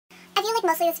I feel like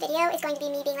mostly this video is going to be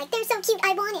me being like, they're so cute,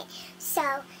 I want it. So,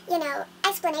 you know,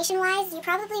 explanation-wise, you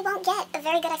probably won't get a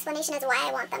very good explanation as to why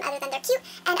I want them, other than they're cute,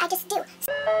 and I just do.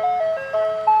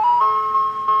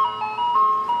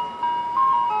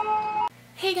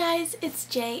 Hey guys, it's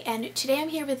Jay, and today I'm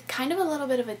here with kind of a little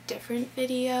bit of a different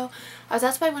video. I was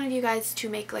asked by one of you guys to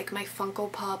make like my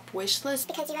Funko Pop wish list.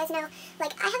 Because you guys know,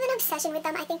 like, I have an obsession with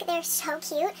them. I think they're so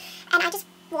cute, and I just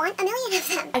want a million of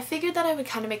them. I figured that I would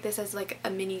kind of make this as like a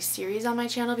mini series on my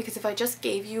channel, because if I just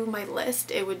gave you my list,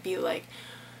 it would be like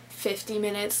 50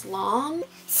 minutes long.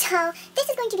 So this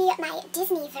is going to be my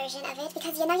Disney version of it,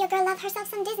 because you know your girl loves herself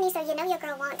some Disney, so you know your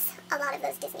girl wants a lot of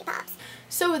those Disney pops.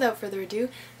 So without further ado,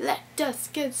 let us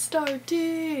get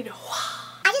started.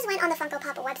 I just went on the Funko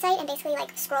Pop website and basically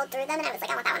like scrolled through them, and I was like,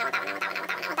 I want that one, I want that one, I want that one, I want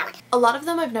that one, I want that one. A lot of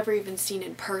them I've never even seen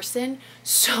in person,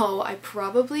 so I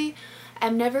probably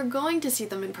am never going to see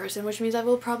them in person, which means I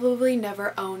will probably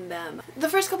never own them. The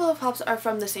first couple of pops are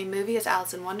from the same movie as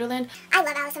Alice in Wonderland. I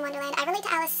love Alice in Wonderland. I relate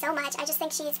to Alice so much. I just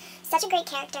think she's such a great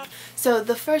character. So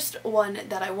the first one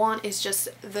that I want is just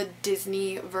the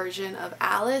Disney version of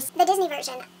Alice. The Disney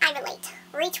version, I relate.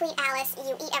 Retweet Alice,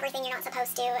 you eat everything you're not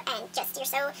supposed to, and just you're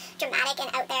so dramatic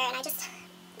and out there, and I just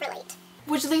relate.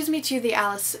 Which leads me to the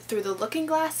Alice Through the Looking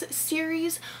Glass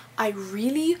series. I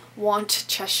really want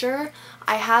Cheshire.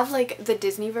 I have like the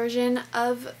Disney version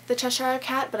of the Cheshire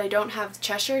Cat, but I don't have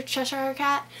Cheshire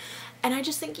Cat. And I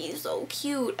just think he's so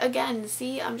cute. Again,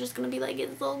 see, I'm just gonna be like,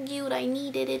 it's so cute, I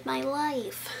need it in my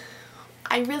life.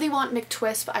 I really want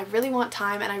McTwisp, I really want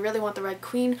Time, and I really want the Red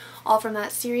Queen, all from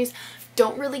that series.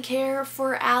 Don't really care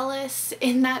for Alice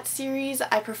in that series.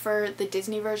 I prefer the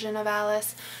Disney version of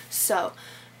Alice, so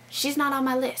she's not on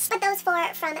my list. But those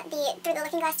four from the Through the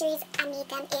Looking Glass series, I need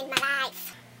them in my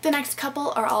life. The next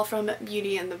couple are all from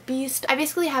Beauty and the Beast. I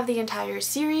basically have the entire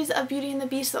series of Beauty and the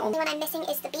Beast. The only one I'm missing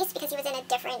is the Beast, because he was in a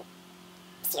different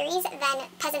series than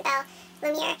Peasant Belle,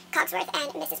 Lumiere, Cogsworth,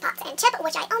 and Mrs. Potts and Chip,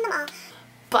 which I own them all.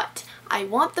 But I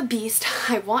want the Beast,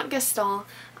 I want Gaston,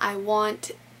 I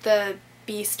want the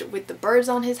Beast with the birds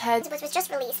on his head. Which was just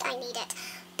released, I need it.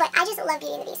 But I just love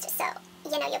Beauty and the Beast, so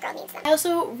you know your girl needs them. I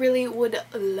also really would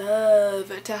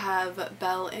love to have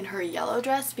Belle in her yellow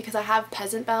dress, because I have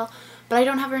Peasant Belle, but I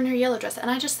don't have her in her yellow dress,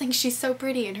 and I just think she's so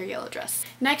pretty in her yellow dress.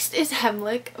 Next is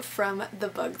HEMLICH from The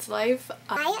Bug's Life.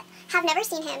 I have never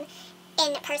seen him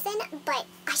in person, but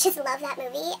I just love that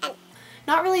movie. And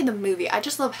not really the movie, I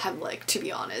just love HEMLICH, to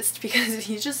be honest, because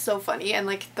he's just so funny, and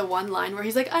like the one line where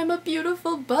he's like, I'm a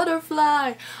beautiful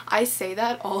butterfly. I say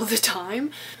that all the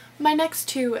time. My next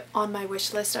two on my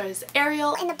wish list are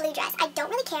Ariel in the blue dress. I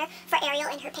don't really care for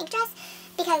Ariel in her pink dress,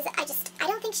 because I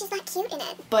don't think she's that cute in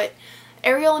it. But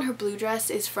Ariel in her blue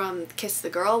dress is from Kiss the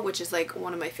Girl, which is like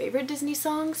one of my favorite Disney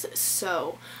songs,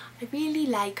 so I really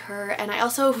like her. And I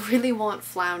also really want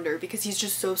Flounder, because he's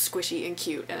just so squishy and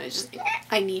cute, and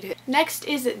I need it. Next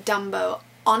is Dumbo.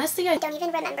 Honestly, I don't even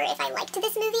remember if I liked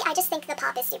this movie. I just think the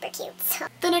pop is super cute. So.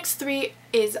 The next three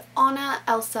is Anna,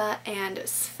 Elsa, and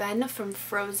Sven from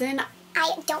Frozen.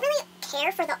 I don't really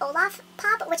care for the Olaf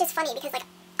pop, which is funny because like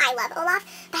I love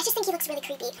Olaf, but I just think he looks really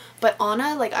creepy. But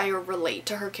Anna, like, I relate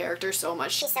to her character so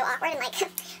much. She's so awkward and like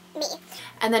me.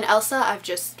 And then Elsa,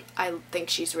 I think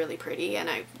she's really pretty,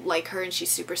 and I like her, and she's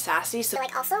super sassy. So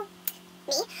like also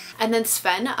me. And then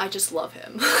Sven, I just love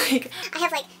him. Like, I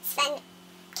have like Sven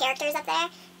characters up there,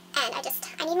 and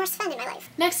I need more Sven in my life.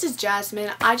 Next is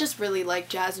Jasmine. I just really like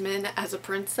Jasmine as a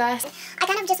princess. I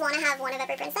kind of just want to have one of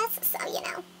every princess, so you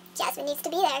know, Jasmine needs to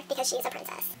be there because she's a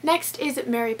princess. Next is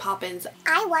Mary Poppins.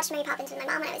 I watched Mary Poppins with my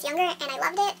mom when I was younger, and I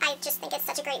loved it. I just think it's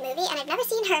such a great movie, and I've never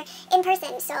seen her in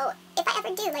person, so if I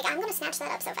ever do, like, I'm gonna snatch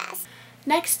that up so fast.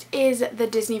 Next is the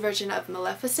Disney version of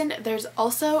Maleficent. There's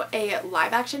also a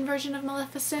live-action version of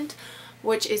Maleficent,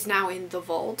 which is now in the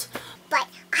vault. But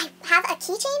I have a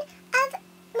keychain of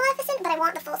Maleficent, but I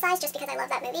want the full size just because I love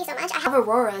that movie so much. I have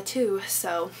Aurora too,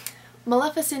 so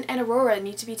Maleficent and Aurora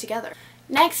need to be together.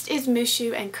 Next is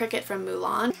Mushu and Cricket from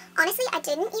Mulan. Honestly, I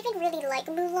didn't even really like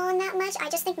Mulan that much. I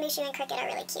just think Mushu and Cricket are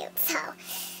really cute, so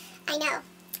I know,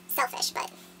 selfish, but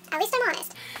at least I'm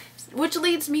honest. Which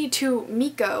leads me to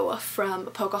Miko from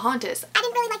Pocahontas. I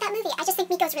didn't really like that movie. I just think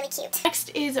Miko's really cute. Next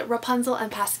is Rapunzel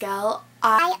and Pascal.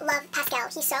 I love Pascal.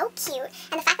 He's so cute,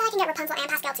 and the fact that I can get Rapunzel and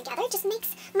Pascal together just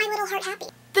makes my little heart happy.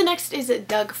 The next is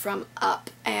Doug from Up,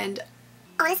 and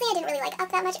honestly, I didn't really like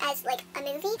Up that much as like a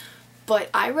movie. But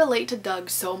I relate to Doug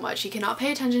so much. He cannot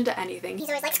pay attention to anything. He's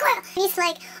always like, squirrel! He's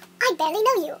like, I barely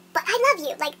know you, but I love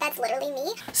you. Like, that's literally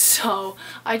me. So,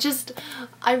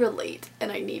 I relate,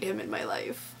 and I need him in my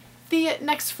life. The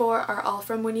next four are all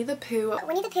from Winnie the Pooh.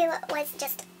 Winnie the Pooh was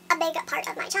just a big part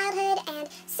of my childhood, and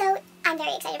so I'm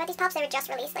very excited about these pops. They were just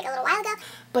released like a little while ago.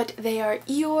 But they are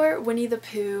Eeyore, Winnie the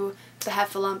Pooh, the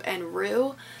Heffalump, and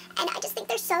Roo. And I just think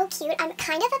they're so cute. I'm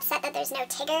kind of upset that there's no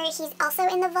Tigger. He's also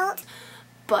in the vault.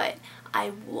 But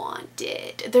I want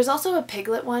it. There's also a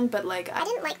Piglet one, but like I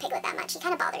didn't like Piglet that much. He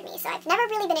kind of bothered me, so I've never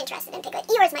really been interested in Piglet.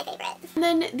 Eeyore's my favorite. And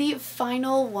then the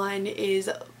final one is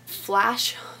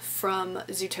Flash from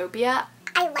Zootopia.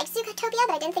 I liked Zootopia,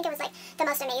 but I didn't think it was like the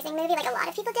most amazing movie like a lot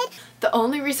of people did. The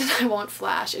only reason I want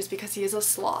Flash is because he is a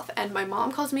sloth, and my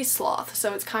mom calls me Sloth,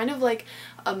 so it's kind of like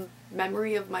a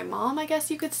memory of my mom, I guess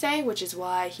you could say, which is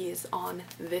why he is on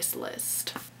this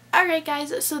list. Alright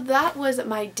guys, so that was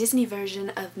my Disney version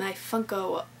of my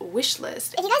Funko wish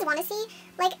list. If you guys want to see,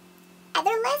 like,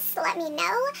 other lists, let me know.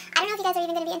 I don't know if you guys are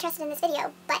even going to be interested in this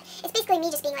video, but it's basically me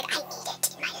just being like, I need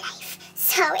it in my life.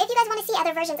 So if you guys want to see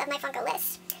other versions of my Funko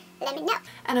list, let me know.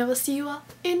 And I will see you all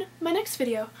in my next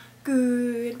video.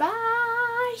 Goodbye!